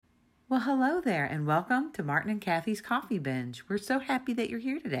Well, hello there, and welcome to Martin and Kathy's Coffee Binge. We're so happy that you're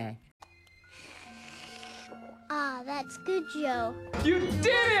here today. Ah, that's good, Joe. You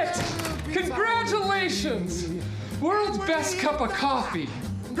did it! Congratulations! World's best cup of coffee.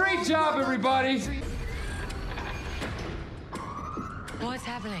 Great job, everybody. What's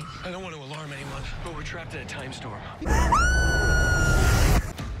happening? I don't want to alarm anyone, but we're trapped in a time storm.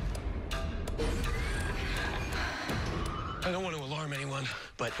 I don't want to alarm anyone,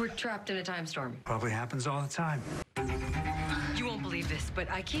 but We're trapped in a time storm. Probably happens all the time. You won't believe this, but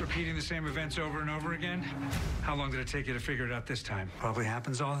I keep... Repeating the same events over and over again? How long did it take you to figure it out this time? Probably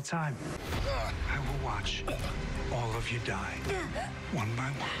happens all the time. I will watch all of you die, one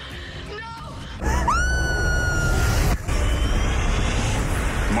by one.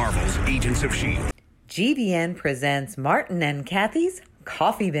 Marvel's Agents of S.H.I.E.L.D. GDN presents Martin and Kathy's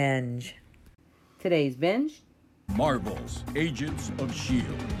Coffee Binge. Today's binge: Marvel's Agents of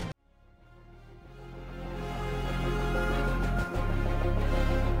S.H.I.E.L.D.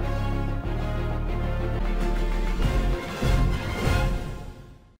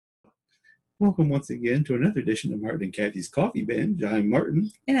 Welcome once again to another edition of Martin and Kathy's Coffee Binge. I'm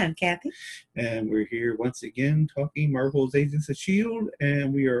Martin. And I'm Kathy. And we're here once again talking Marvel's Agents of S.H.I.E.L.D.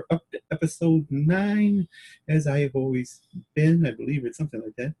 And we are up to episode 9, as I have always been. I believe it's something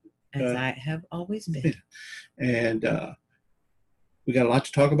like that. As I have always been. And we got a lot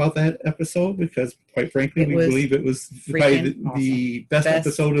to talk about that episode because, quite frankly, we believe it was probably the best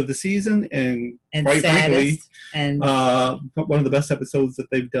episode of the season. And quite frankly, and one of the best episodes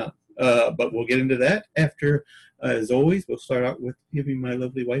that they've done. But we'll get into that after, as always, we'll start out with giving my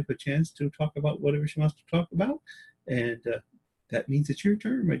lovely wife a chance to talk about whatever she wants to talk about. And that means it's your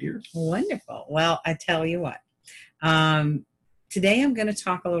turn, my dear. Wonderful. Well, I tell you what. Today I'm going to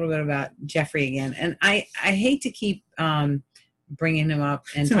talk a little bit about Jeffrey again. And I hate to keep bringing him up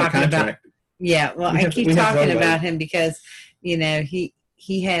and talking about... Yeah, well, I keep talking about him because, you know,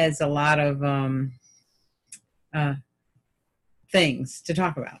 he has a lot of... things to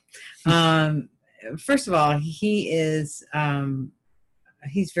talk about. First of all, he is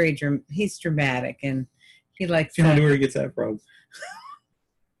he's dramatic, and he likes. I wonder where he gets that from.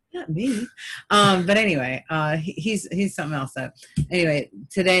 Not me, but anyway, he's something else. So anyway,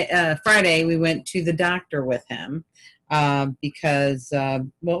 today Friday we went to the doctor with him because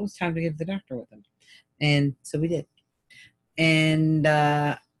it was time to go to the doctor with him, and so we did. And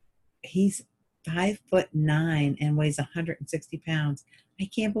he's 5'9" and weighs 160 pounds. I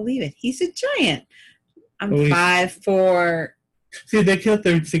can't believe it. He's a giant. I'm 5'4". See, they killed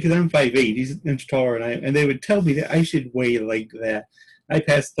there because I'm 5'8". He's an inch taller, and they would tell me that I should weigh like that. I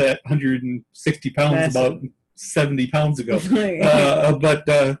passed that 160 pounds about 70 pounds ago. But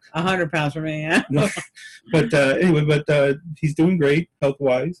 100 pounds for me. Yeah. Anyway, he's doing great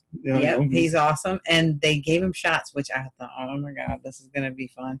health-wise. He's awesome. And they gave him shots, which I thought, oh my God, this is going to be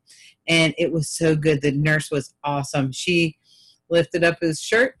fun. And it was so good. The nurse was awesome. She lifted up his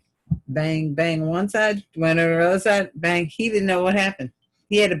shirt, bang, bang one side, went over the other side, bang. He didn't know what happened.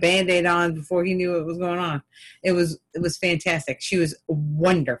 He had a Band-Aid on before he knew what was going on. It was fantastic. She was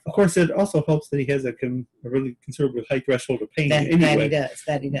wonderful. Of course, it also helps that he has a really conservative high threshold of pain. That he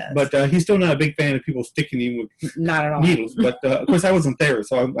does. But he's still not a big fan of people sticking him with not at all needles. But of course, I wasn't there,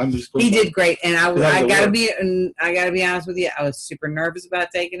 so I'm just. He did great, and I gotta be honest with you. I was super nervous about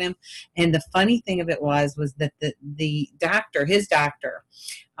taking him, and the funny thing of it was that the doctor, his doctor,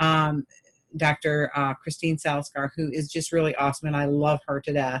 Dr. Christine Salskar, who is just really awesome, and I love her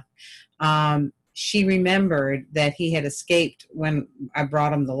to death. She remembered that he had escaped when I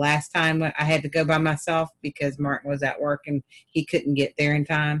brought him the last time. I had to go by myself because Martin was at work and he couldn't get there in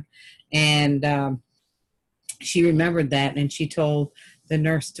time. And she remembered that, and she told the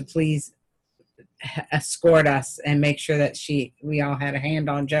nurse to please escort us and make sure that we all had a hand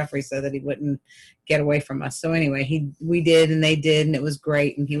on Jeffrey so that he wouldn't get away from us. So anyway, we did, and they did, and it was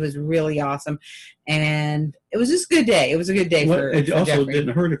great, and he was really awesome, and it was just a good day. It was a good day for it also Jeffrey.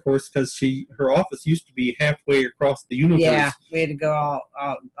 Didn't hurt, of course, because her office used to be halfway across the universe. Yeah, we had to go all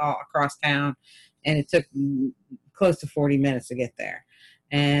across town, and it took close to 40 minutes to get there.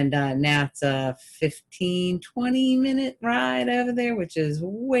 And now it's a 15-20 minute ride over there, which is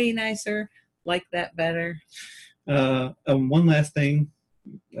way nicer. Like that better. One last thing.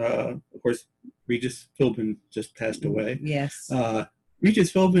 Of course, Regis Philbin just passed away. Yes.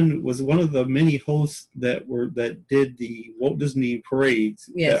 Regis Philbin was one of the many hosts that did the Walt Disney parades.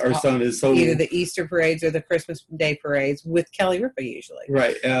 Yes, that our son is so either the Easter parades or the Christmas Day parades with Kelly Ripa usually.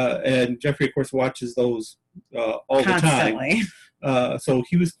 Right, and Jeffrey, of course, watches those all Constantly. the time. So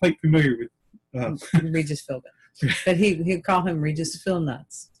he was quite familiar with Regis Philbin, but he'd call him Regis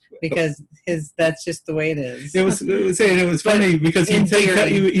Philnuts. because that's just the way it is. It was funny because he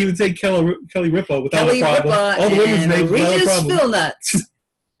would say Kelly Ripa without a problem. All the women's names without a problem. Phil Nuts.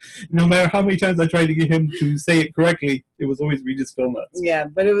 No matter how many times I tried to get him to say it correctly, it was always Regis Phil Nuts. Yeah,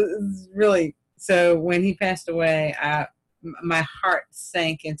 but it was really so. When he passed away, my heart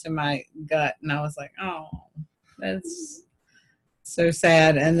sank into my gut, and I was like, "Oh, that's so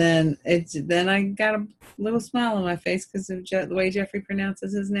sad." And then I got a little smile on my face because of the way Jeffrey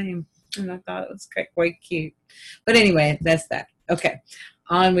pronounces his name, and I thought it was quite cute. But anyway, that's that. Okay,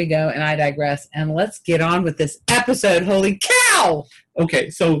 on we go, and I digress. And let's get on with this episode. Holy cow! Okay,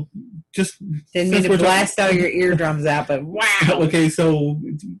 so just didn't mean to blast all your eardrums out, but wow. Okay, so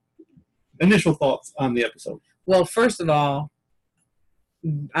initial thoughts on the episode. Well, first of all,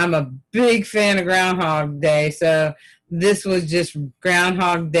 I'm a big fan of Groundhog Day, so this was just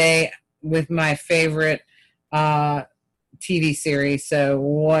Groundhog Day with my favorite TV series. So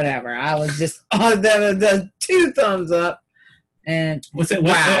whatever, I was just the 2 thumbs up. And wow.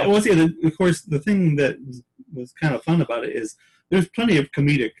 Of course, the thing that was kind of fun about it is there's plenty of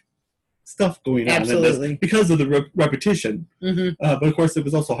comedic stuff going on in this because of the repetition. Mm-hmm. But of course, it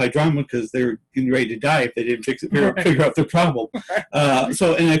was also high drama because they were getting ready to die if they didn't figure out the problem.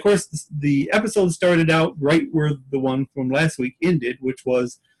 And of course, the episode started out right where the one from last week ended, which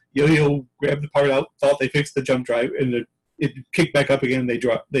was Yo-Yo grabbed the part out, thought they fixed the jump drive, and it kicked back up again. They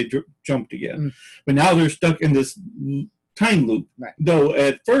jumped again. Mm. But now they're stuck in this time loop. Right. Though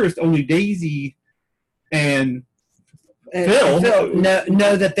at first only Daisy and Phil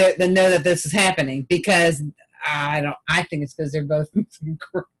know that this is happening because I think it's because they're both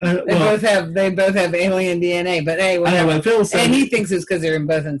they both have alien DNA. But hey, whatever. Phil said, and he thinks it's because they're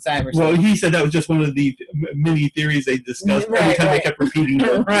both in cyberspace. Well, he said that was just one of the many theories they discussed every time they kept repeating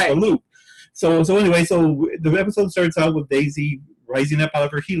the loop. So anyway, so the episode starts out with Daisy rising up out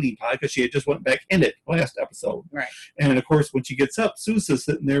of her healing pod because she had just went back in it last episode. Right. And of course, when she gets up, Sousa's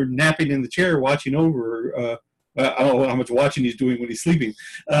sitting there napping in the chair, watching over her. I don't know how much watching he's doing when he's sleeping.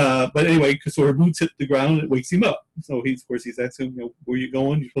 But anyway, so her boots hit the ground and it wakes him up. So he's asking, where are you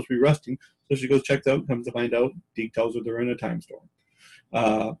going? You're supposed to be resting. So she goes, checks out, comes to find out, Deke tells her they're in a time storm.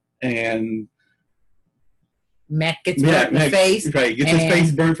 And Mac gets burnt in the face. Right, gets his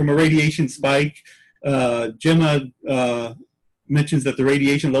face burnt from a radiation spike. Gemma mentions that the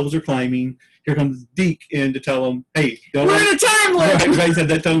radiation levels are climbing. Here comes Deke in to tell him, hey, we're in a time loop. Right, said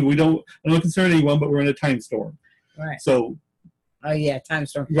that time I don't concern anyone, but we're in a time storm. Right. So. Oh yeah, time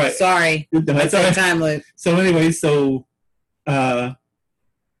storm. Right. Sorry. That's a time loop. So anyway,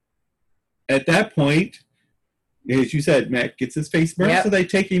 at that point, as you said, Mac gets his face burnt, so they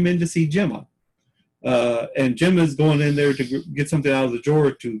take him in to see Gemma. And Gemma's going in there to get something out of the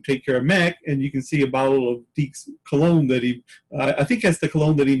drawer to take care of Mac, and you can see a bottle of Deke's cologne that I think that's the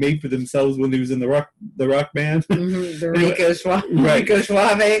cologne that he made for themselves when he was in the rock band. Mm-hmm, the Rico Suave. Right. Rico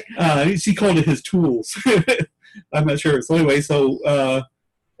Suave. She called it his tools. I'm not sure. So anyway,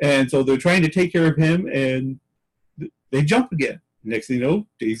 and so they're trying to take care of him, and they jump again. Next thing you know,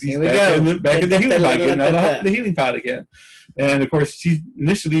 Daisy's back in the healing pod, getting out of the healing pod again. And of course, she's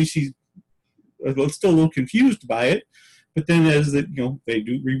still a little confused by it, but then as they do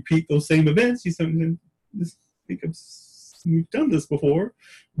repeat those same events, she's saying, I think we've done this before,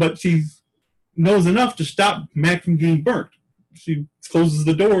 but she knows enough to stop Mac from getting burnt. She closes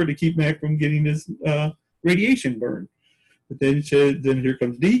the door to keep Mac from getting his radiation burn. But then here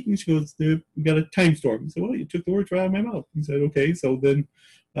comes Deke, and she goes, we got a time storm. He said, well, you took the words right out of my mouth. He said, okay. So then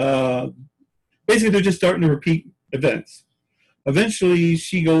basically they're just starting to repeat events. Eventually,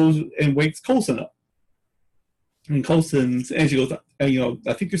 she goes and wakes Coulson up. And she goes,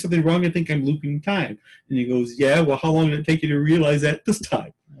 I think there's something wrong. I think I'm looping time. And he goes, yeah, well, how long did it take you to realize that this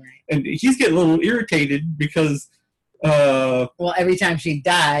time? And he's getting a little irritated because... well, every time she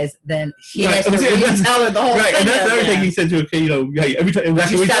dies, then he has to retell her the whole thing. Right, and that's the other thing he said to her, every time...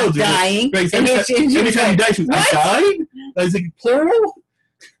 She stopped dying. Right, every time he dies, she goes, I died? I was like, plural?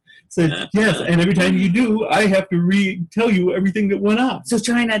 Said, yes, and every time you do, I have to tell you everything that went on. So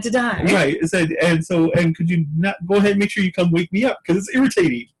try not to die. Right. It said, and could you not go ahead and make sure you come wake me up because it's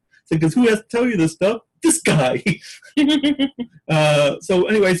irritating. Because who has to tell you this stuff? This guy. So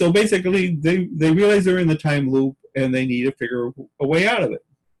anyway, so basically they realize they're in the time loop and they need to figure a way out of it.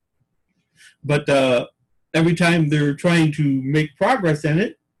 But every time they're trying to make progress in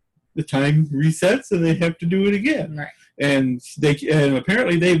it, the time resets and they have to do it again. Right. And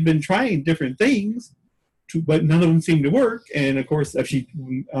apparently they've been trying different things, but none of them seem to work. And of course, if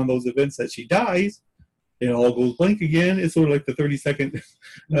on those events that she dies, it all goes blank again. It's sort of like the 30-second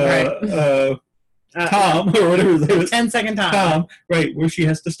Tom, or whatever his name is. 10-second Tom. Tom, right, where she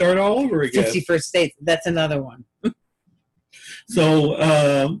has to start all over again. 51st States. That's another one.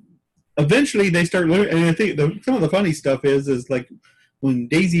 So eventually they start learning, and I think some of the funny stuff is like when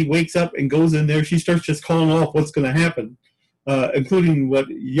Daisy wakes up and goes in there, she starts just calling off what's going to happen, including what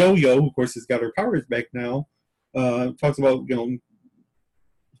Yo-Yo, of course, has got her powers back now, talks about,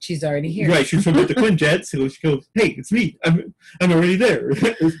 she's already here. Right, she's from the Quinjet, so she goes, "Hey, it's me. I'm already there."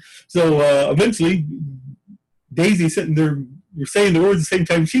 So eventually, Daisy's sitting there saying the words the same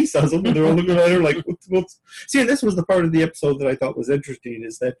time she says them, and they're all looking at her like, what's... See, this was the part of the episode that I thought was interesting,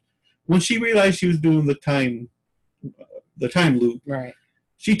 is that when she realized she was doing the time loop, right?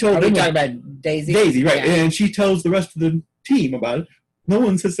 She told them. Are we talking about Daisy? Daisy, right? Yeah. And she tells the rest of the team about it. No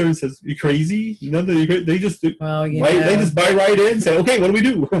one sits there and says, "You're crazy." None of they just they just buy right in and say, "Okay, what do we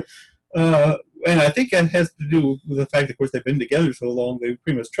do?" And I think that has to do with the fact, of course, they've been together so long, they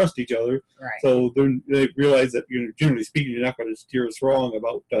pretty much trust each other. Right. So they realize that, generally speaking, you're not going to steer us wrong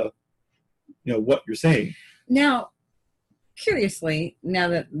about what you're saying. Now, curiously, now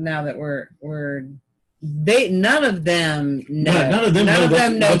that we're none of them know. None of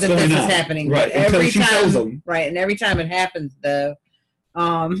them know that this is happening. Right. Every she time, tells them. Right, and every time it happens, though,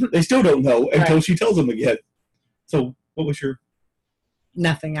 they still don't know until she tells them again. So, what was your?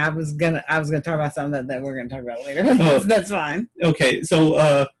 Nothing. I was gonna talk about something that we're gonna talk about later. That's fine. Okay,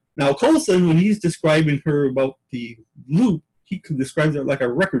 so now Coulson, when he's describing her about the loop, he describes it like a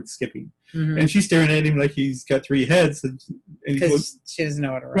record skipping, and she's staring at him like he's got 3 heads, and he goes, she doesn't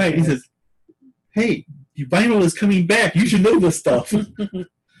know what a record right. He says, "Hey, your vinyl is coming back. You should know this stuff."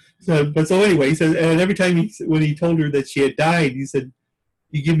 So anyway, he said, and every time when he told her that she had died, he said,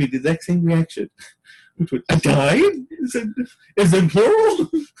 "You give me the exact same reaction." I died? Is it plural?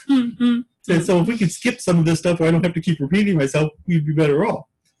 So if we could skip some of this stuff where I don't have to keep repeating myself, we'd be better off.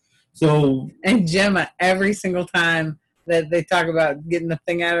 So, and Gemma, every single time that they talk about getting the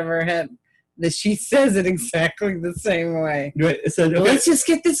thing out of her head, that she says it exactly the same way. Right. So, okay. Let's just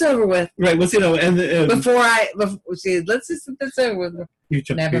get this over with. Right. Well, and let's just get this over with.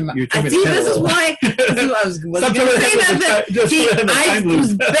 Never mind. I see, this is why I was going to say that. I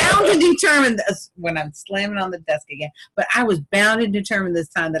was bound to determine this when I'm slamming on the desk again. But I was bound to determine this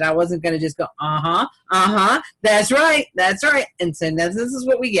time that I wasn't going to just go, that's right, and so now this is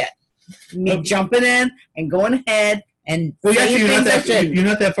what we get. Me jumping in and going ahead and actually, you're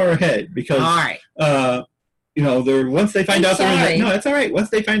not that far ahead because all right. They're once they find out they're in the, no, that's all right. Once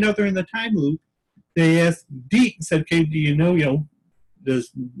they find out they're in the time loop, they asked Deke and said, "Okay, do you know,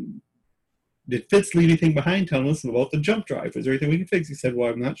 did Fitz leave anything behind telling us about the jump drive? Is there anything we can fix?" He said,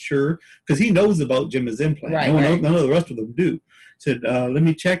 "Well, I'm not sure," because he knows about Gemma's implant. Right, none of the rest of them do. He said, "Let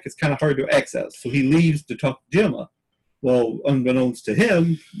me check. It's kind of hard to access." So he leaves to talk to Gemma. Well, unbeknownst to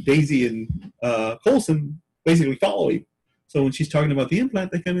him, Daisy and Coulson basically follow him. So when she's talking about the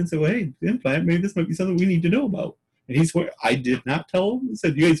implant, they come in and say, "Well, hey, the implant, maybe this might be something we need to know about." And he swore, "I did not tell him." He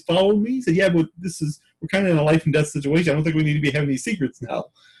said, "You guys followed me?" He said, "Yeah, but we're kind of in a life and death situation. I don't think we need to be having these secrets now."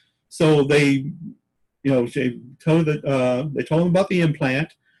 So they, they told him about the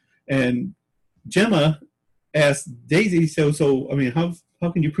implant, and Gemma asked Daisy, "So I mean, how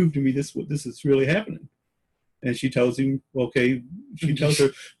can you prove to me this is really happening?" And she tells him, "Okay." She tells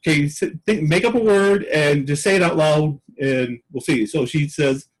her, "Okay, make up a word and just say it out loud, and we'll see." So she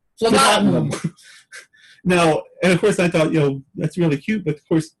says, "Phlebotomum." Now, and of course, I thought, that's really cute, but of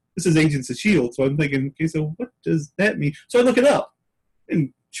course, this is Agents of S.H.I.E.L.D., so I'm thinking, okay, so what does that mean? So I look it up,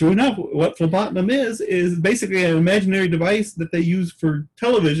 and sure enough, what phlebotomum is basically an imaginary device that they use for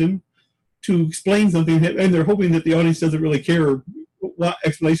television to explain something, and they're hoping that the audience doesn't really care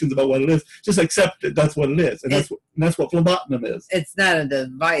explanations about what it is, just accept that that's what it is, and that's what phlebotomum is. It's not a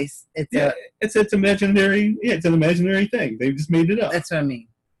device. It's imaginary. Yeah, it's an imaginary thing. They just made it up. That's what I mean.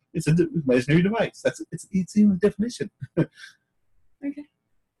 It's an imaginary device. It's in the definition. Okay,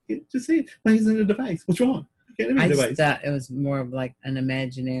 just say it. Why isn't it a device? What's wrong? I just thought it was more of like an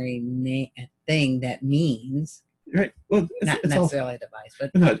imaginary thing that means. Right. Well, not necessarily a device,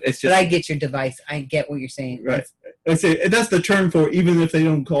 but no, it's just. But I get your device. I get what you're saying. Right. That's the term for it, even if they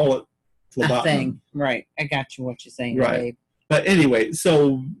don't call it phlebotomum. Thing. Right. I got you. What you're saying. Right. Babe. But anyway,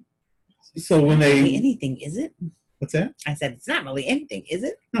 so when they really anything, is it? What's that? I said it's not really anything, is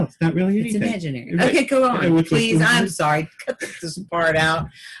it? No, it's not really anything. It's imaginary. Right. Okay, go on, Yeah, please. I'm sorry. Cut this part out.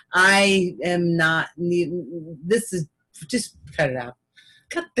 I am not. This is just cut it out.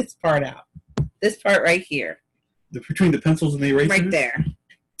 Cut this part out. This part right here. Between the pencils and the erasers? Right there.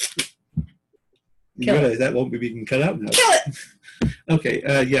 You realize that won't be being cut out now. Kill it! Okay,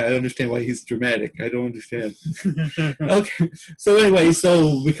 yeah, I understand why he's dramatic. I don't understand. Okay, so anyway,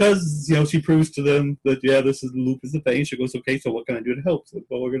 so because she proves to them that this is the loop is the thing, she goes, okay, so what can I do to help? So,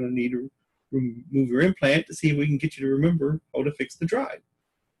 well, we're going to need to remove your implant to see if we can get you to remember how to fix the drive.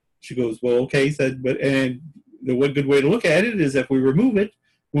 She goes, well, okay, said, but and the one good way to look at it is if we remove it,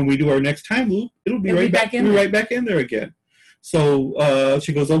 when we do our next time loop, it'll be right back in there again. So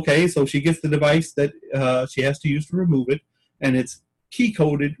she goes, okay, so she gets the device that she has to use to remove it, and it's key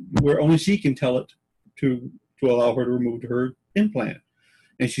coded where only she can tell it to allow her to remove her implant.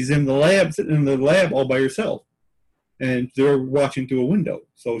 And she's in the lab, sitting in the lab all by herself, and they're watching through a window.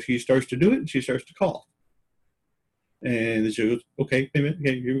 So she starts to do it, and she starts to cough. And she goes, okay, wait a minute,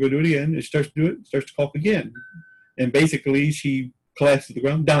 okay, here we go, do it again. And she starts to do it, starts to cough again. And basically, she collapses to the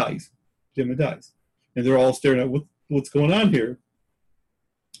ground, dies. Gemma dies. And they're all staring at what's going on here.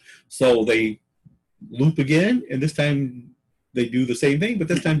 So they loop again, and this time they do the same thing, but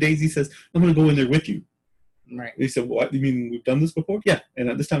this time Daisy says, I'm going to go in there with you. Right. They said, what, you mean we've done this before? Yeah,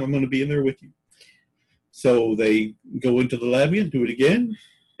 and this time I'm going to be in there with you. So they go into the lab and do it again,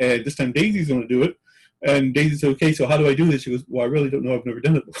 and this time Daisy's going to do it. And Daisy said, okay, so how do I do this? She goes, well, I really don't know. I've never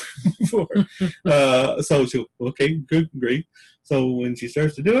done it before. So she goes, okay, good, great. So when she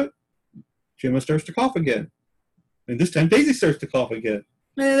starts to do it, Gemma starts to cough again. And this time Daisy starts to cough again.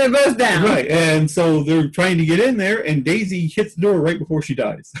 And they're both down. Right, and so they're trying to get in there, and Daisy hits the door right before she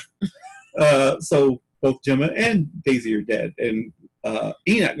dies. So both Gemma and Daisy are dead. And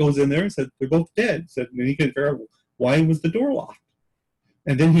Enoch goes in there and said, they're both dead. Said, and he can figure out, why was the door locked?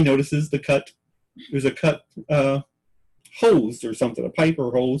 And then he notices there's a cut hose or something, a pipe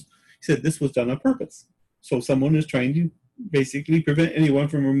or hose. He said, this was done on purpose. So someone is trying to basically prevent anyone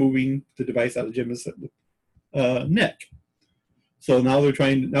from removing the device out of Gemma's neck. So now they're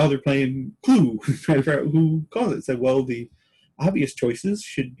playing Clue, trying to figure out who caused it. Said, well, the obvious choices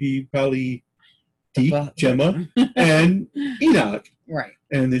should be probably Deke, Gemma, and Enoch. Right.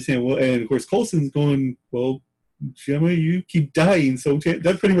 And they say, well, and of course Coulson's going, well, Gemma, you keep dying, so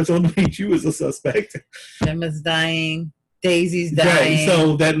that pretty much eliminates you as a suspect. Gemma's dying. Daisy's dying. Right.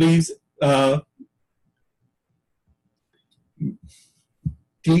 So that leaves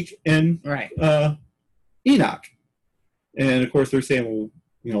Deke and Enoch. And of course they're saying,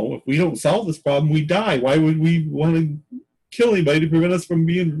 well, if we don't solve this problem, we die. Why would we want to kill anybody to prevent us from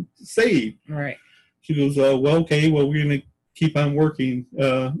being saved? Right. She goes, well, okay, well, we're going to keep on working,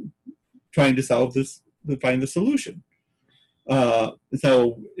 trying to solve this, to find the solution.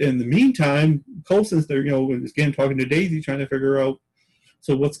 So in the meantime, Coulson's there, again, talking to Daisy, trying to figure out,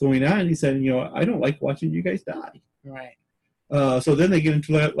 so what's going on? He said, I don't like watching you guys die. Right. So then they get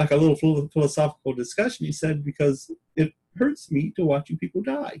into like a little philosophical discussion. He said, because it hurts me to watching people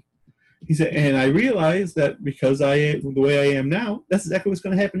die. He said, and I realize that because the way I am now, that's exactly what's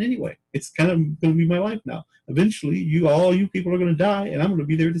going to happen anyway. It's kind of going to be my life now. Eventually, all you people are going to die, and I'm going to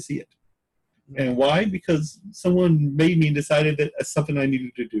be there to see it. And why? Because someone made me and decided that that's something I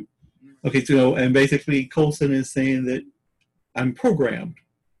needed to do. Okay, so, and basically Coulson is saying that I'm programmed.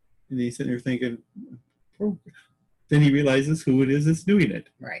 And he's sitting there thinking, programmed. Then he realizes who it is that's doing it.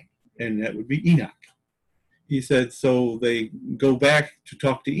 Right. And that would be Enoch. He said, so they go back to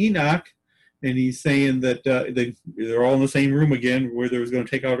talk to Enoch, and he's saying that they're all in the same room again where they was going to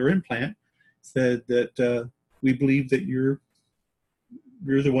take out her implant. Said that we believe that you're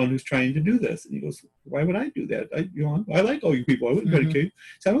the one who's trying to do this. And he goes, why would I do that? I like all you people. I wouldn't try to kill you.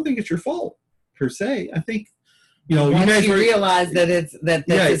 So I don't think it's your fault, per se. I think, once you realize that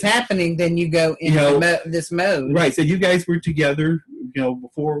this is happening, then you go into this mode. Right. So you guys were together,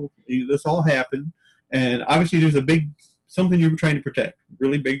 before this all happened. And obviously there's something you were trying to protect,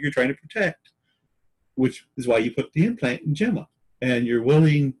 really big you're trying to protect, which is why you put the implant in Gemma. And you're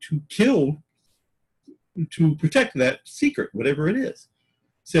willing to kill to protect that secret, whatever it is.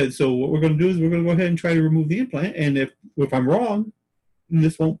 Said, so what we're going to do is we're going to go ahead and try to remove the implant. And if I'm wrong,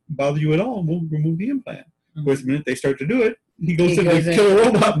 this won't bother you at all, and we'll remove the implant. Of course, the minute they start to do it, he goes in to kill a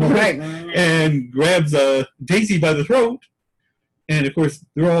robot and grabs Daisy by the throat. And of course,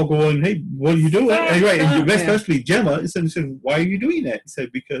 they're all going, "Hey, what are you doing?" And especially Gemma said, "Why are you doing that?" He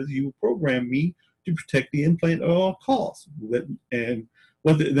said, "Because you programmed me to protect the implant at all costs." And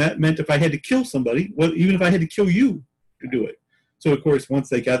what that meant, if I had to kill somebody, even if I had to kill you to do it. So of course, once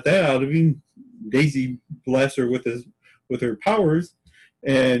they got that out of him, Daisy blasts her with her powers.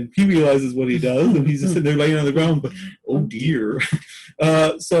 And he realizes what he does, and he's just sitting there laying on the ground, but oh dear.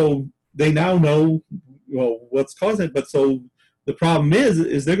 So they now know what's causing it. But so the problem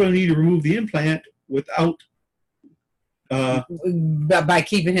is they're going to need to remove the implant without by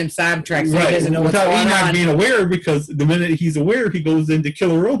keeping him sidetracked, so he Right, doesn't know what's without going Enoch on. being aware, because the minute he's aware, he goes into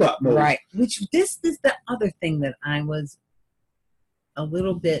killer robot mode. Right. Which this is the other thing that I was a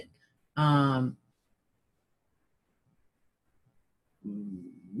little bit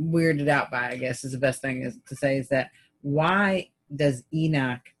weirded out by, I guess is the best thing is to say, is that why does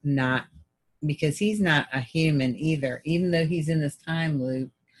Enoch not, because he's not a human either, even though he's in this time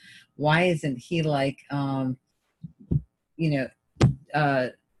loop, why isn't he like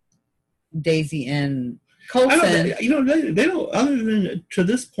Daisy and Coulson? They don't, other than to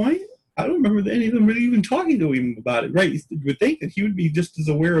this point, I don't remember any of them really even talking to him about it. Right? You would think that he would be just as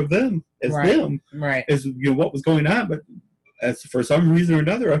aware of them as them, right? As what was going on, but as for some reason or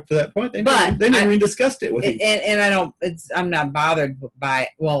another, up to that point, they never even discussed it with him. And I'm not bothered by.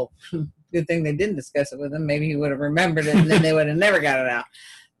 Well, good thing they didn't discuss it with him. Maybe he would have remembered it, and then they would have never got it out.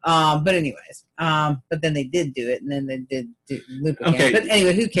 But anyways, but then they did do it, and then they did loop again. Okay. But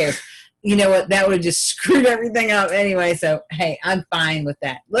anyway, who cares? You know what? That would have just screwed everything up anyway. So, hey, I'm fine with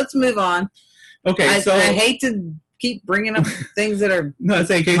that. Let's move on. Okay, I hate to keep bringing up things that are might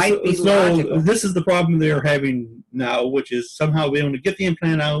be logical. This is the problem they're having now, which is somehow being able to get the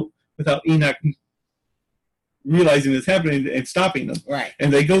implant out without Enoch realizing it's happening and stopping them. Right.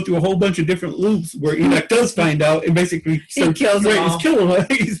 And they go through a whole bunch of different loops where Enoch does find out and basically he kills them all. He's killing them.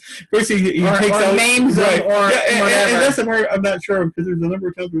 First he takes out names them or whatever. And that's the part I'm not sure, because there's a number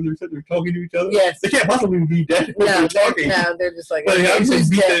of times where they're sitting there talking to each other. Yes. They can't possibly be dead when they're talking. No, they're just like, but they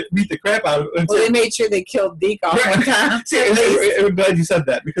obviously beat the crap out of it. Well, they made sure they killed Deke off one time. I'm glad you said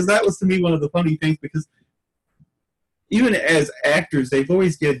that, because that was to me one of the funny things, because even as actors, they've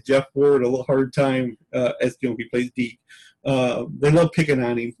always given Jeff Ward a little hard time as he plays Deke. They love picking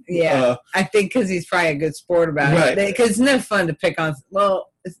on him. Yeah, I think because he's probably a good sport about it. Because it's no fun to pick on.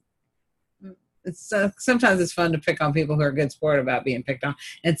 Well, it's sometimes it's fun to pick on people who are a good sport about being picked on,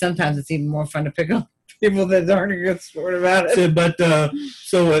 and sometimes it's even more fun to pick on people that aren't a good sport about it.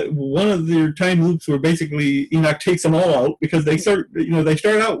 So one of their time loops where basically Enoch takes them all out, because they start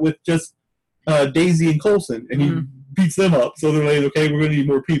out with just Daisy and Coulson, and he beats them up. So they're like, okay, we're going to need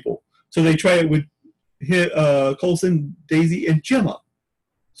more people. So they try it with Coulson, Daisy, and Jim up.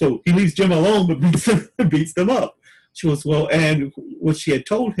 So he leaves Jim alone, but beats them up. She goes, well, and what she had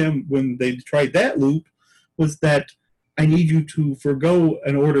told him when they tried that loop was that I need you to forgo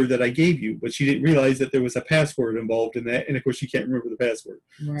an order that I gave you. But she didn't realize that there was a password involved in that, and of course she can't remember the password.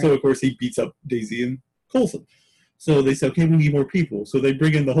 Right. So of course he beats up Daisy and Coulson. So they said, okay, we need more people. So they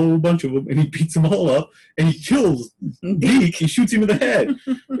bring in the whole bunch of them, and he beats them all up, and he kills Deke. He shoots him in the head.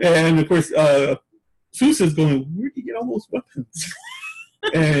 And, of course, Sousa's going, where did you get all those weapons?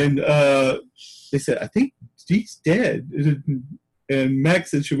 And they said, I think Deke's dead. And Max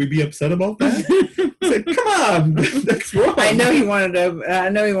said, should we be upset about that? I said, come on, that's wrong. I know he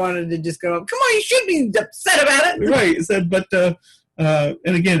wanted to just go, come on, you should be upset about it. Right. He said, but...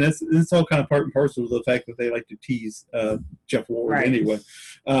 and again, it's all kind of part and parcel of the fact that they like to tease Jeff Ward anyway.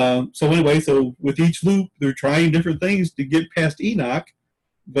 So with each loop, they're trying different things to get past Enoch,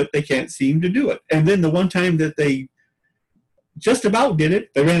 but they can't seem to do it. And then the one time that they just about did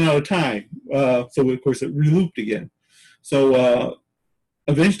it, they ran out of time. So, of course, it re-looped again. So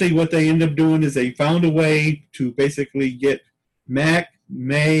eventually what they end up doing is they found a way to basically get Mac,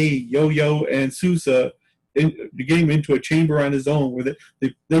 May, Yo-Yo, and Sousa to get him into a chamber on his own, where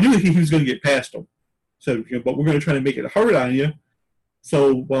they knew he was going to get past them. So, but we're going to try to make it hard on you.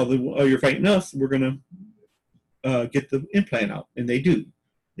 So while you're fighting us, we're going to get the implant out, and they do.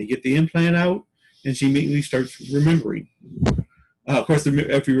 They get the implant out, and she immediately starts remembering. Of course,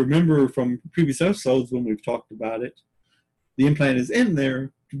 if you remember from previous episodes when we've talked about it, the implant is in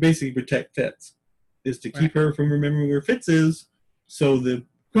there to basically protect Fitz, is to keep her from remembering where Fitz is, so the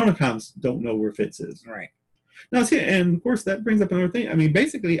Chronocoms don't know where Fitz is. Right. Now, see, and of course that brings up another thing. I mean,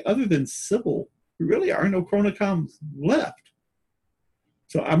 basically, other than Sybil, there really are no Chronocoms left.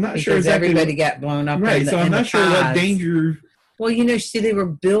 So I'm not sure exactly. Everybody got blown up. Right. So I'm not sure what danger. Well, see, they were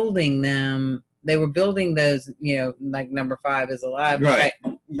building them. They were building those, like number 5 is alive, right?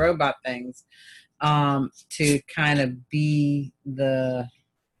 Robot things, to kind of be the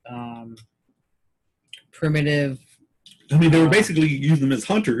primitive. I mean, they were basically using them as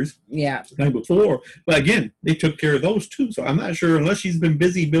hunters. Yeah. The night before. But again, they took care of those too. So I'm not sure, unless she's been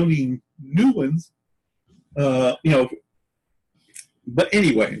busy building new ones, But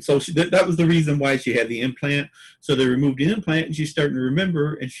anyway, so that was the reason why she had the implant. So they removed the implant, and she's starting to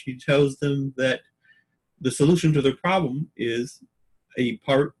remember, and she tells them that the solution to their problem is a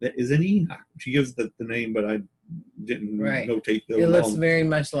part that is in Enoch. She gives the name, but I didn't Right. notate the It looks very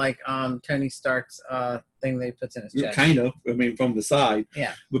much like Tony Stark's thing that he puts in his chest. kind of. I mean, from the side.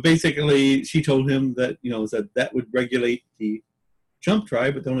 Yeah. But basically, she told him that that would regulate the jump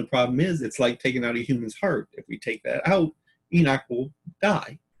drive. But the only problem is, it's like taking out a human's heart. If we take that out, Enoch will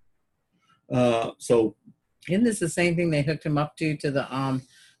die. So. Isn't this the same thing they hooked him up to the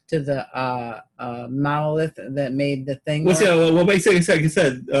monolith that made the thing? Well, basically, like I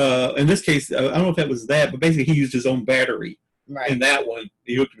said, in this case, I don't know if that was that, but basically he used his own battery. Right. In that one,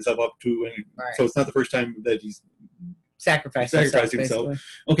 he hooked himself up to, and so it's not the first time that he's sacrificed himself.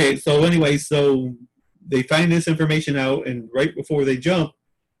 Okay, so anyway, so they find this information out, and right before they jump,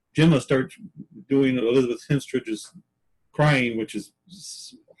 Gemma starts doing Elizabeth Hemstridge's crying, which is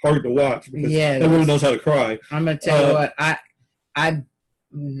hard to watch because everyone knows how to cry. I'm gonna tell you what, I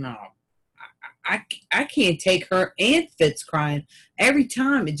can't take her and Fitz crying every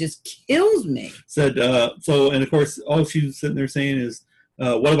time. It just kills me. Said and of course all she's sitting there saying is,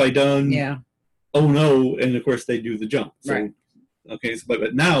 "What have I done?" Yeah. Oh no! And of course they do the jump. So, right. Okay, so,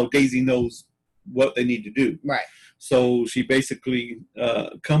 but now Daisy knows what they need to do. Right. So she basically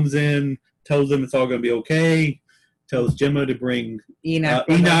comes in, tells them it's all going to be okay. Tells Gemma to bring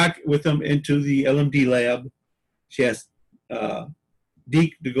Enoch with them into the LMD lab. She asks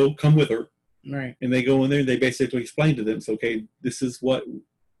Deke to come with her. Right. And they go in there and they basically explain to them, so, okay, this is what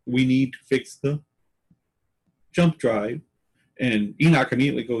we need to fix the jump drive. And Enoch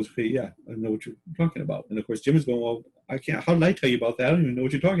immediately goes, okay, yeah, I know what you're talking about. And of course, Gemma's going, well, I can't, how did I tell you about that? I don't even know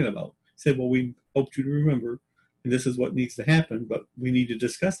what you're talking about. He said, well, we hoped you to remember, and this is what needs to happen, but we need to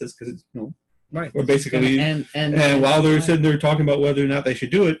discuss this because it's, right. Or basically, and while they're sitting there talking about whether or not they should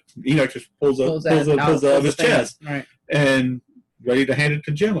do it, Enoch just pulls out of his chest, right, and ready to hand it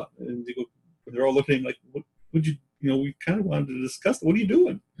to Gemma. And they're all looking at him like, "What would you? We kind of wanted to discuss. What are you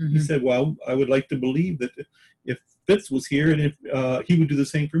doing?" Mm-hmm. He said, "Well, I would like to believe that if Fitz was here and if he would do the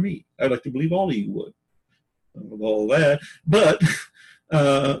same for me, I'd like to believe all of you would." With all that, but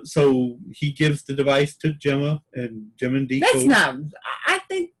so he gives the device to Gemma, and Gemma and Deke. That's not. I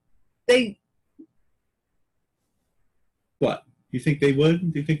think they. What? You think they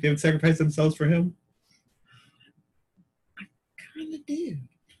would? Do you think they would sacrifice themselves for him? I kind of do.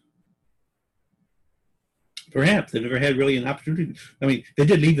 Perhaps. They never had really an opportunity. I mean, they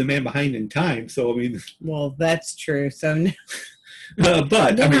did leave the man behind in time, so I mean. Well, that's true. So.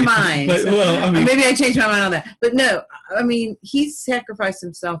 But never mind. But, maybe I changed my mind on that. But no, I mean, he's sacrificed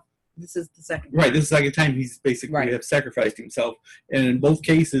himself. This is the second time. Right. This is the second time he's basically have sacrificed himself, and in both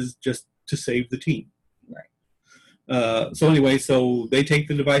cases, just to save the team. So anyway, so they take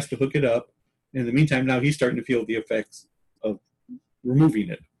the device to hook it up. In the meantime, now he's starting to feel the effects of removing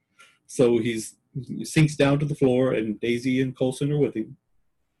it. So he sinks down to the floor, and Daisy and Coulson are with him.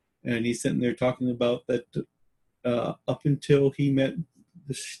 And he's sitting there talking about that up until he met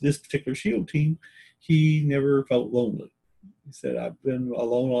this particular SHIELD team, he never felt lonely. He said, I've been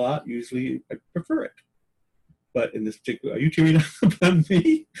alone a lot. Usually I prefer it. But in this particular, are you cheering on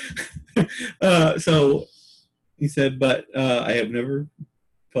me? So he said, but I have never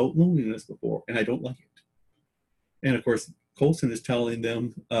felt loneliness before, and I don't like it. And of course, Coulson is telling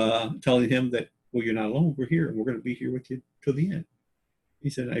him that, well, you're not alone. We're here, and we're going to be here with you till the end. He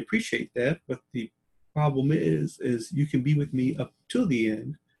said, I appreciate that, but the problem is you can be with me up till the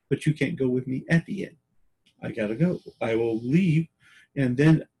end, but you can't go with me at the end. I got to go. I will leave, and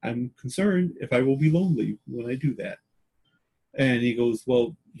then I'm concerned if I will be lonely when I do that. And he goes,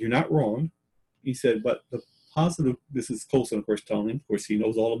 well, you're not wrong. He said, but the positive, this is Coulson, of course, telling him, of course, he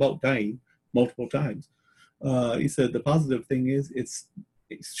knows all about dying multiple times. He said, the positive thing is it's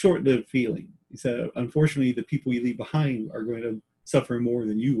short-lived feeling. He said, unfortunately, the people you leave behind are going to suffer more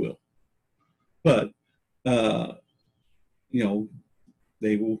than you will. But,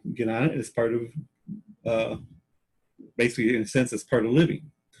 they will get on it as part of, basically, in a sense, it's part of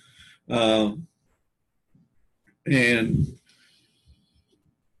living. And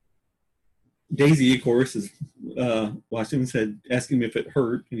Daisy, of course, is watching him and asking him if it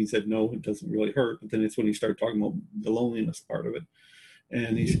hurt, and he said, no, it doesn't really hurt. But then it's when he started talking about the loneliness part of it.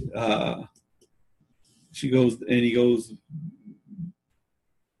 And he goes,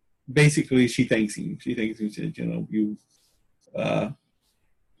 basically, she thanks him. She thanks him. She said,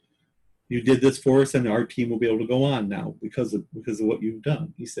 you did this for us, and our team will be able to go on now because of what you've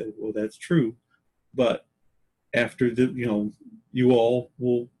done. He said, well, that's true, but after you all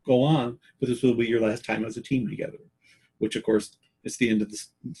will go on, but this will be your last time as a team together, which of course it's the end of the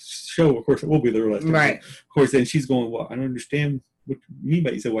show. Of course, it will be their last time. Right. Of course, then she's going, well, I don't understand what you mean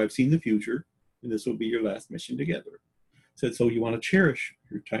by it. He said, well, I've seen the future, and this will be your last mission together. Said, so you want to cherish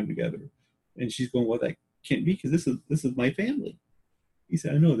your time together. And she's going, well, can't be, because this is my family. He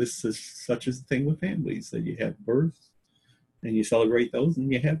said, I know this is such a thing with families, that you have births and you celebrate those,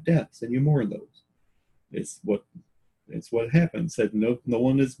 and you have deaths and you mourn those. It's what happens. Said no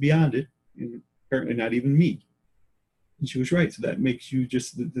one is beyond it, apparently not even me. And she was right. So that makes you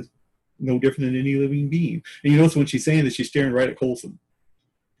just no different than any living being. And you notice when she's saying that, she's staring right at Coulson,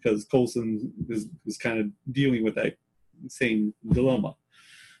 because Coulson is kind of dealing with that same dilemma.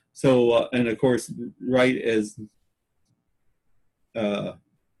 So, and of course, right as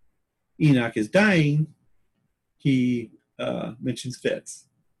Enoch is dying, he mentions Fitz.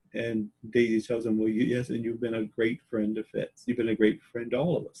 And Daisy tells him, well, yes, and you've been a great friend to Fitz. You've been a great friend to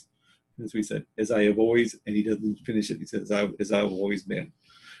all of us. And so he said, as I have always, and he doesn't finish it. He says, as I've always been.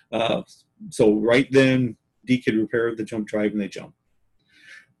 So right then, Deke had repaired the jump drive, and they jump.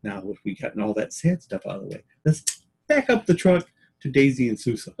 Now, if we gotten all that sad stuff out of the way, let's back up the truck to Daisy and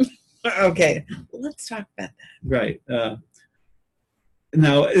Sousa. Okay, let's talk about that. Right.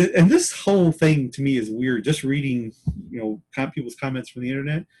 Now, and this whole thing to me is weird. Just reading, people's comments from the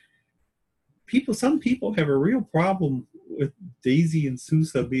internet. Some people have a real problem with Daisy and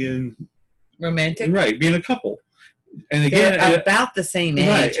Sousa being romantic, right? Being a couple, and again, they're about the same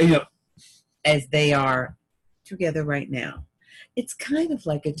age, right, as they are together right now. It's kind of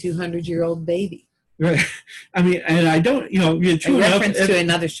like a 200-year-old baby. Right. I mean, and I don't, true enough. Reference to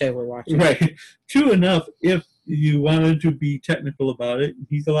another show we're watching. Right. True enough, if you wanted to be technical about it,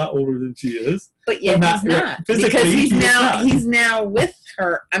 he's a lot older than she is. But yet he's not. Because he's now with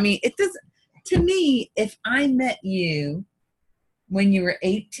her. I mean, it doesn't, to me, if I met you when you were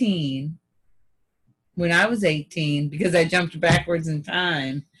 18, when I was 18, because I jumped backwards in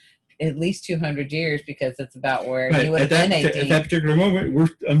time, at least 200 years, because that's about where you would have been 18. At that particular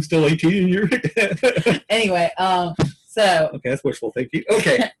moment, I'm still 18 and you're... Anyway, so... Okay, that's wishful thinking.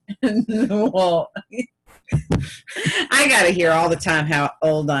 Okay. Well, I got to hear all the time how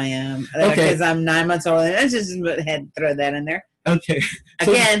old I am. Because I'm 9 months older. I just had to throw that in there. Okay.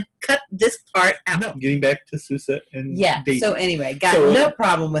 Again, cut this part out. No, getting back to Sousa and Daisy. So anyway, got no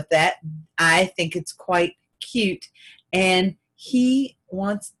problem with that. I think it's quite cute. And he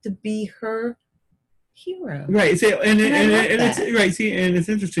wants to be her hero. Right. So, and it's right. See, and it's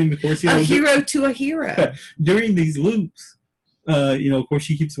interesting, of course. A hero to a hero. During these loops, of course,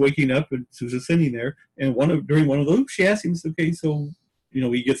 she keeps waking up, and Sousa's sitting there. And during one of the loops, she asks him, "Okay, so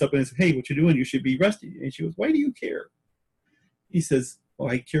he gets up and says, 'Hey, what you doing? You should be resting.'" And she goes, "Why do you care?" He says, "Well,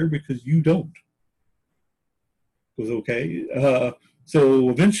 I care because you don't." Goes, okay. So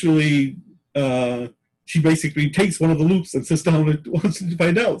eventually, she basically takes one of the loops and sits down and wants to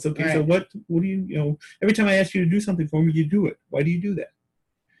find out something. Right. So what do you, every time I ask you to do something for me, you do it. Why do you do that?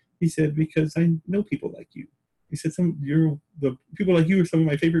 He said, because I know people like you. He said, the people like you are some of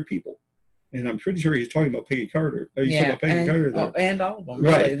my favorite people. And I'm pretty sure he's talking about Peggy Carter. He's talking about Peggy Carter there. And all of them.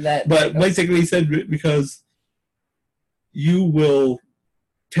 Right. Really, but basically he said, because you will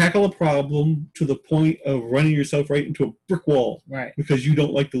tackle a problem to the point of running yourself right into a brick wall. Right. Because you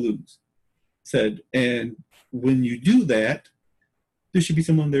don't like to lose. Said, and when you do that, there should be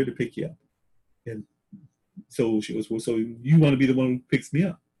someone there to pick you up. And so she goes, well, so you want to be the one who picks me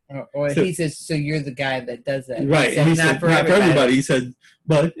up. Or so, he says, so you're the guy that does that. Right. He said, not for everybody. He said,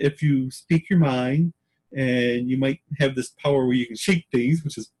 but if you speak your mind, and you might have this power where you can shake things,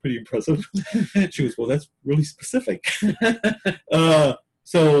 which is pretty impressive. She goes, well, that's really specific.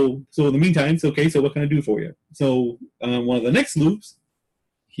 So in the meantime, it's okay, so what can I do for you? So one of the next loops,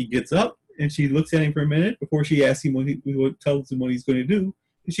 he gets up, and she looks at him for a minute before she asks him tells him what he's going to do,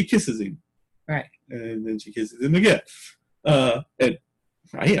 and she kisses him. Right. And then she kisses him again. And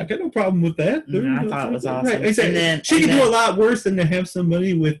I got no problem with that. I thought it was awesome. Right. I said, she can do a lot worse than to have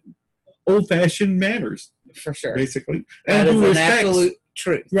somebody with old-fashioned manners. For sure. Basically. That is an absolute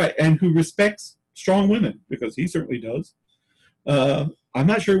truth. Right, and who respects strong women, because he certainly does. I'm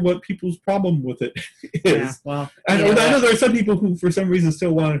not sure what people's problem with it is. Yeah, well, I know there are some people who, for some reason,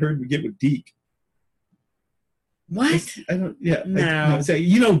 still wanted her to get with Deke. What? I don't. Yeah.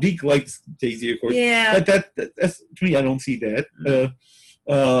 No. Deke likes Daisy, of course. Yeah. That's to me. I don't see that.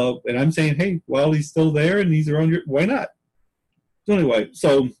 And I'm saying, hey, while he's still there and he's around your, why not? So anyway,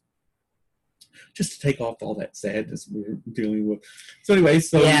 just to take off all that sadness we're dealing with. So anyway,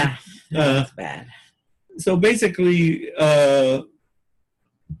 yeah, that's bad. So basically,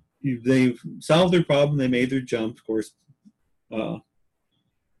 they've solved their problem. They made their jump. Of course,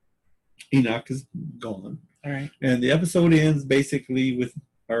 Enoch is gone. All right. And the episode ends basically with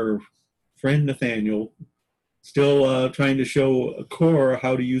our friend Nathaniel still trying to show Cora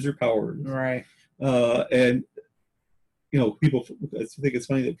how to use her powers. Right. And people. I think it's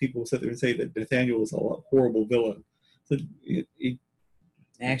funny that people sit there and say that Nathaniel was a horrible villain. So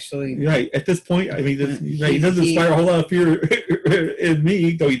Actually, right at this point, I mean, he doesn't inspire a whole lot of fear in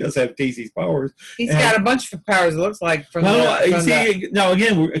me, though he does have Casey's powers. He's got a bunch of powers. It looks like from now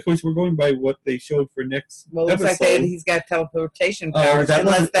again, of course, we're going by what they showed for next. Well, it looks like he's got teleportation powers,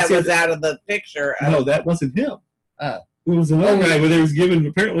 unless that was out of the picture. No, that wasn't him. It was another guy, but they was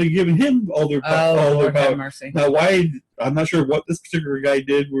apparently giving him all their power. Mercy. Now, why? I'm not sure what this particular guy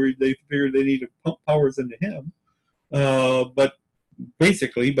did, where they figured they need to pump powers into him. But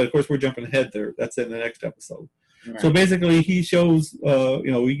of course, we're jumping ahead there. That's in the next episode. Right. So basically, he shows,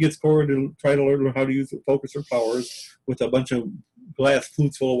 he gets Cora to try to learn how to use the focuser powers with a bunch of glass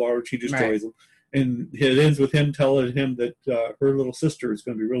flutes full of water, which he destroys them. And it ends with him telling him that her little sister is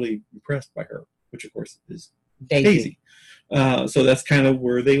going to be really impressed by her, which of course is Daisy. So that's kind of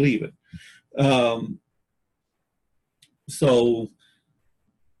where they leave it. So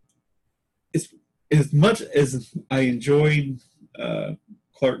as much as I enjoyed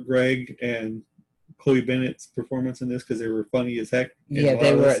Clark Gregg and Chloe Bennett's performance in this, because they were funny as heck. Yeah,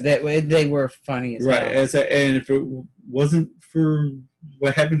 they were funny as right. hell. And if it wasn't for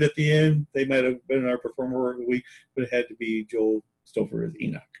what happened at the end, they might have been our performer of the week, but it had to be Joel Stouffer as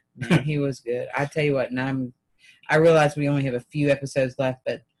Enoch. Man, he was good. I tell you what, and I realize we only have a few episodes left,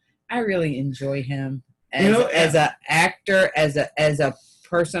 but I really enjoy him as an actor, as a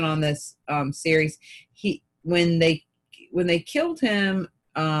person on this series. When they killed him,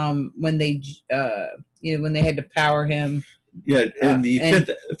 when they had to power him. Yeah, in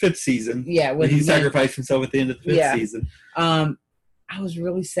the fifth season. Yeah, when he sacrificed himself at the end of the fifth season. I was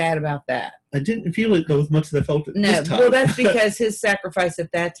really sad about that. I didn't feel it though as much as I felt it this time. Well, that's because his sacrifice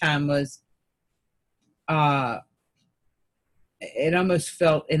at that time was, it almost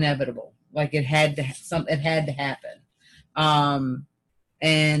felt inevitable. Like it had to happen.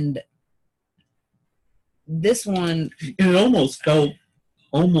 And this one, and it almost felt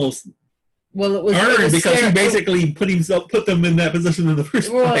well, it was earned because he basically put them in that position in the first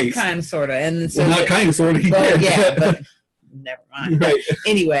place. Kind of, sort of, and so not kind of, sort of. He did. Yeah, but never mind. Right. But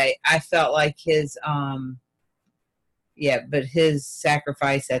anyway, I felt like his his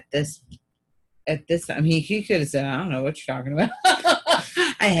sacrifice at this time, he could have said, "I don't know what you're talking about.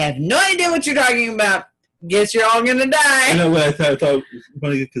 I have no idea what you're talking about. Guess you're all gonna die." I know what I thought it was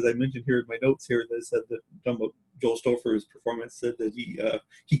funny because I mentioned here in my notes here that said that talking about Joel Stouffer's performance, said that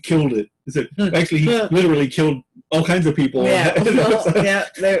he killed it. He said actually he literally killed all kinds of people. Yeah,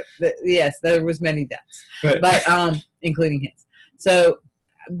 yes, there was many deaths, right. But including his. So,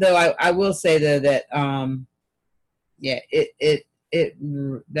 though I will say though that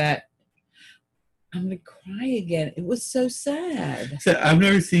that I'm gonna cry again. It was so sad. So I've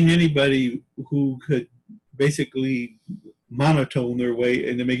never seen anybody who could basically monotone their way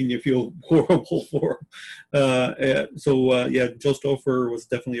into making you feel horrible for them. Joel Stouffer was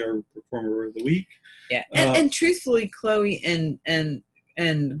definitely our performer of the week. Yeah, and truthfully, Chloe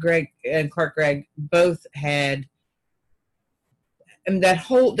and Greg and Clark Gregg both had. I mean, that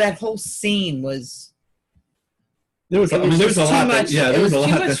whole scene was. There's a lot. There was a lot.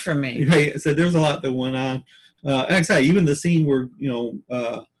 Too much for me. Right. So there's a lot that went on. Actually, even the scene where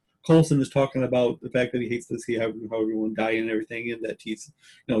Coulson is talking about the fact that he hates to see how everyone die and everything, and that he's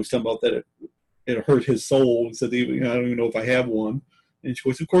talking about that it hurt his soul. And said, I don't even know if I have one. And she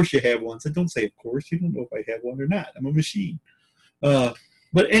goes, "Of course you have one." I said, "Don't say of course. You don't know if I have one or not. I'm a machine." But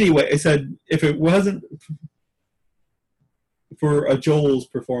anyway, I said if it wasn't for a Joel's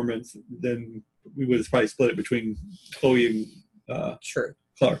performance, then we would have probably split it between Chloe and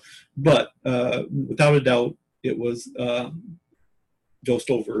Clark. But without a doubt, it was Joel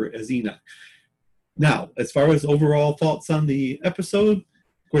Stouffer as Enoch. Now, as far as overall thoughts on the episode,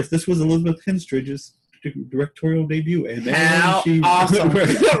 of course, this was Elizabeth Henstridge's directorial debut, and she awesome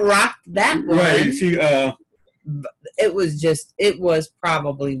rocked that one. Right, she. It was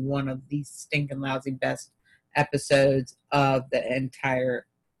probably one of the stinking lousy best episodes of the entire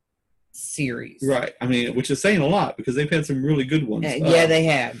series. Right. I mean, which is saying a lot because they've had some really good ones. Yeah, they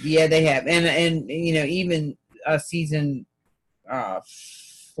have. And even season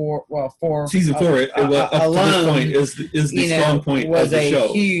 4. Well, 4. Season 4. Up alone, to this point is the strong point of the show.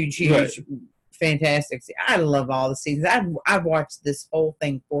 Was a huge, fantastic. I love all the seasons. I've watched this whole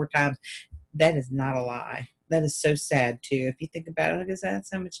thing 4 times. That is not a lie. That is so sad too. If you think about it, because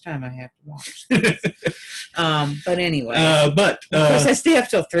that's how much time I have to watch. But anyway, of course I stay up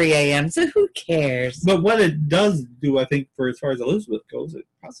till 3 a.m. So who cares? But what it does do, I think, for as far as Elizabeth goes, it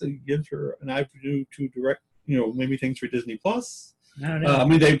possibly gives her an avenue to direct, maybe things for Disney Plus. I don't know. I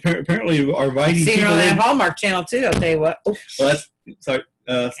mean, they apparently are inviting Seen her people on that in. Hallmark channel too. I'll tell you what. Oh, Well, that's sorry.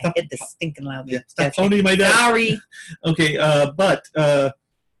 I Stop. hit the stinking loud. Yeah, stop phoning my dad. Sorry. Okay, but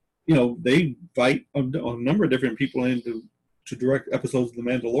you know, they invite a number of different people in to direct episodes of The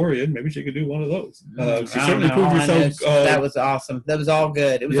Mandalorian. Maybe she could do one of those. She certainly proved herself. That was awesome. That was all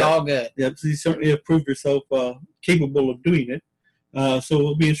good. It was all good. Yeah, she certainly proved herself capable of doing it. So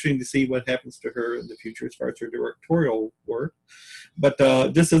it'll be interesting to see what happens to her in the future as far as her directorial work. But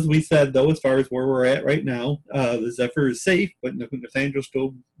just as we said, though, as far as where we're at right now, the Zephyr is safe, but Nathaniel's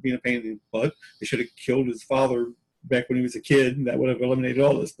still being a pain in the butt. They should have killed his father back when he was a kid, and that would have eliminated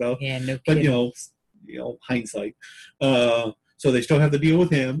all this stuff. Yeah, no But kidding. you know, hindsight. So they still have to deal with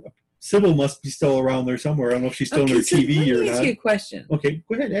him. Sybil must be still around there somewhere. I don't know if she's still on her TV let or me not. ask you a question. Okay,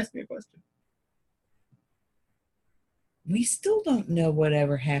 go ahead, ask me a question. We still don't know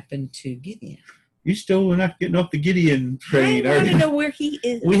whatever happened to Gideon. You still are not getting off the Gideon train, I are want to you? know where he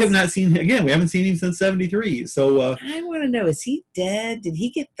is. We have not seen him again. We haven't seen him since '73. So, I want to know: is he dead? Did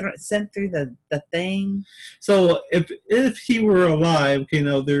he get sent through the thing? so if he were alive, okay,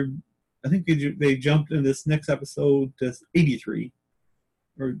 now I think they jumped in this next episode to '83,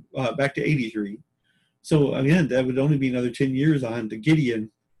 or back to '83. So again, that would only be another 10 years on to Gideon.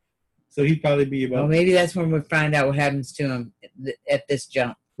 So he'd probably be about Well, maybe that's when we find out what happens to him at this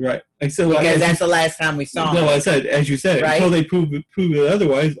jump. right. So Because that's the last time we saw him. No, I said, as you said, Right? until they prove it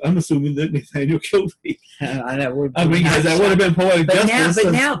otherwise, I'm assuming that Nathaniel killed me. I know. I mean, because that would have been poetic justice.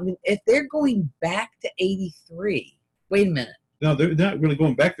 But now, if they're going back to '83, wait a minute. No, they're not really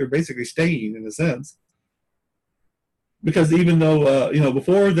going back. They're basically staying in a sense. Because even though,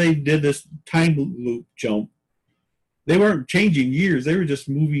 before they did this time loop jump, they weren't changing years. They were just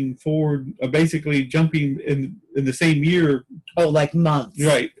moving forward, basically jumping in the same year. Oh, like months.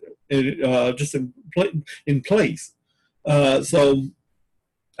 Right. Just in place. So.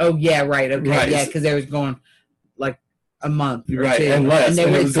 Oh, yeah, right. Okay, Right. yeah, because they was going like a month or Right, two. and less. And they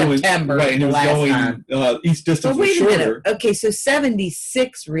And were it in was going- September right, and the it was last going, time. each distance But was wait a shorter. minute. Okay, so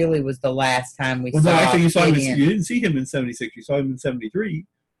 76 really was the last time we Well, saw no, actually, you Gideon. didn't see him in '76. You saw him in '73,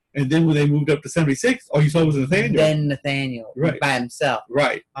 and then when they moved up to '76, all you saw was Nathaniel. Then Nathaniel Right. by himself.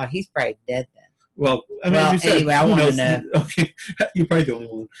 Right. Oh, he's probably dead then. Well, I mean, Well, you said, anyway, I who wanna knows? know. Okay, you're probably the only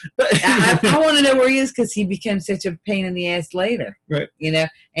one. But I want to know where he is because he became such a pain in the ass later. Right.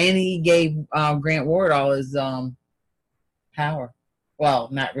 And he gave Grant Ward all his power. Well,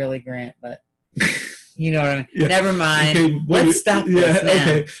 not really Grant, but you know what I mean. Yeah. Never mind. Okay, Let's stop this now.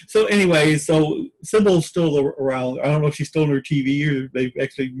 Okay. So anyway, so Sybil's still around. I don't know if she's still in her TV or they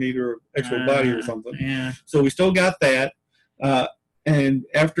actually made her actual body or something. Yeah. So we still got that. And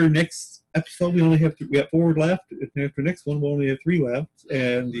after next episode, we got 4 left. And after next one, we only have 3 left.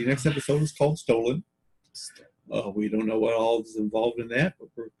 And the next episode is called Stolen. We don't know what all is involved in that, but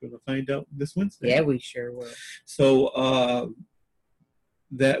we're going to find out this Wednesday. Yeah, we sure will. So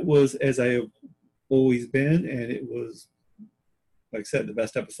that was As I Have Always Been, and it was, like I said, the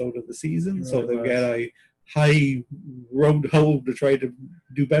best episode of the season. So they've got a high road hole to try to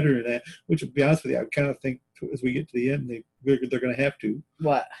do better in that, which, to be honest with you, I kind of think as we get to the end, they're going to have to.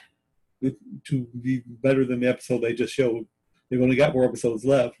 What? To be better than the episode they just showed. They've only got 4 episodes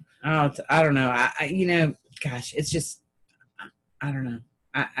left. Oh, I don't know. I gosh, it's just, I don't know.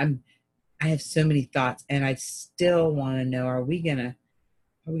 I have so many thoughts, and I still want to know: Are we gonna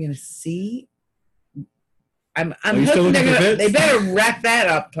see? I'm hoping they better wrap that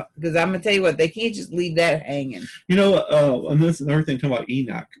up because I'm gonna tell you what, they can't just leave that hanging. And this is another thing talking about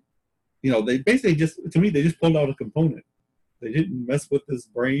Enoch. They basically they just pulled out a component. They didn't mess with his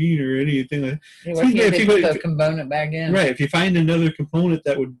brain or anything like that. Hey, why can't they put the component back in? Right. If you find another component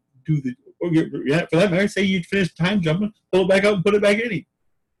that would do for that matter, say you finish time jumping, pull it back out and put it back in.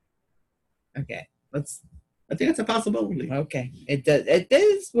 Okay. I think that's a possibility. Okay. It does. It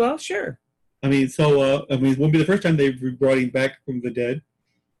is. Well, sure. I mean, it won't be the first time they've brought him back from the dead.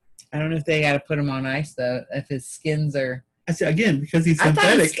 I don't know if they got to put him on ice though. If his skins are. I say again because he's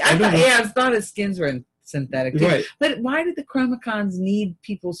synthetic. I thought his skins were synthetic too. Right. But why did the Chromicons need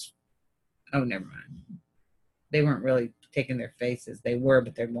people's? Oh, never mind. They weren't really taking their faces. They were,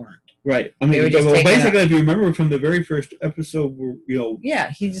 but they weren't. Right. I mean, basically, if you remember from the very first episode, where yeah,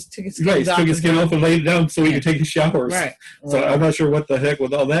 he just took his skin off. Took his skin off and laid it down so he could take his showers. Right. So I'm not sure what the heck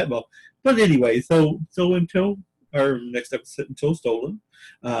with all that about. But anyway, so until our next episode, until Stolen,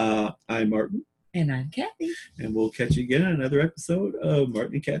 I'm Martin. And I'm Kathy. And we'll catch you again on another episode of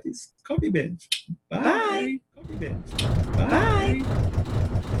Martin and Kathy's Coffee Binge. Bye. Bye. Coffee Binge. Bye.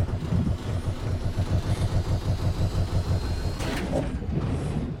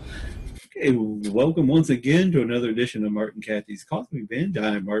 Okay. Hey, welcome once again to another edition of Martin Cathy's Coffee Binge.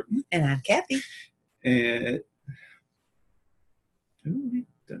 I'm Martin. And I'm Kathy. And have we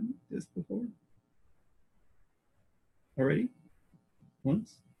done this before? Already?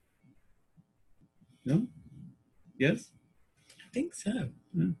 Once? No? Yes? I think so.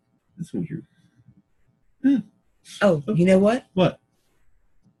 That's weird. Oh, you know what? What?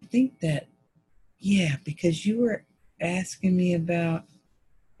 I think that, yeah, because you were asking me about.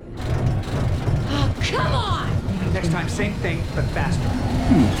 Oh, come on! Next time, same thing, but faster.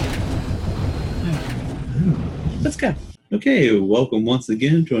 Let's go. Okay, welcome once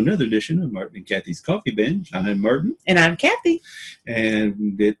again to another edition of Martin and Cathy's Coffee Binge. I'm Martin. And I'm Kathy.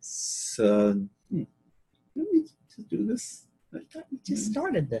 And it's, let me just do this. I thought we just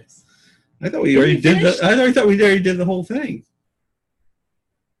started this. I thought we already did I thought we already did the whole thing.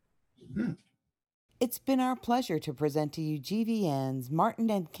 Huh. It's been our pleasure to present to you GVN's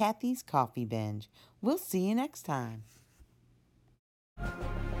Martin and Kathy's Coffee Binge. We'll see you next time.